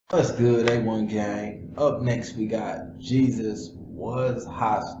What's good, A1 gang? Up next, we got GZUZ. Was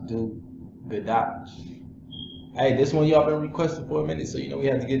HAST Du Gedachkt? Hey, this one y'all been requesting for a minute, so you know we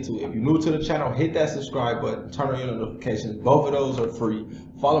have to get to it. If you're new to the channel, hit that subscribe button, turn on your notifications. Both of those are free.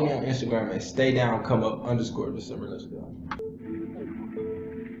 Follow me on Instagram at staydown_come_up_December. Let's go.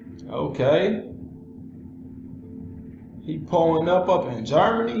 Okay. He pulling up in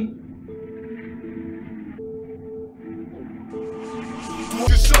Germany.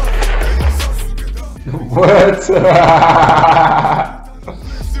 What?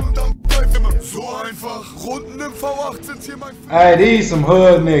 Hey, these some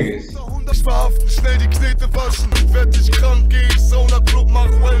hood niggas.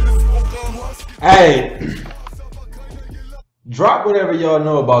 Hey, drop whatever y'all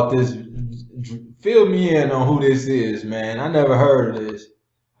know about this. Fill me in on who this is, man. I never heard of this.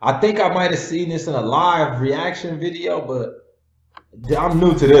 I think I might have seen this in a live reaction video, but I'm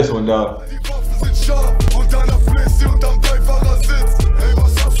new to this one, though.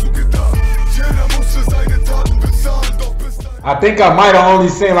 I think I might have only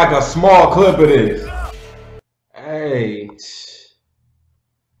seen like a small clip of this. Hey,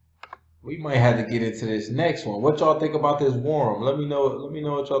 we might have to get into this next one. What y'all think about this Warm? Let me know. Let me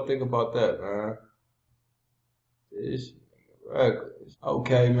know what y'all think about that, man. This reckless.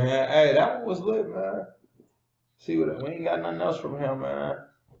 Okay, man. Hey, that one was lit, man. See what? We ain't got nothing else from him, man.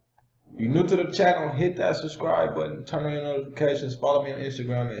 If you're new to the channel, hit that subscribe button, turn on your notifications, follow me on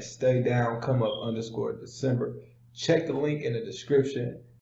Instagram at staydown_come_up_December. Check the link in the description.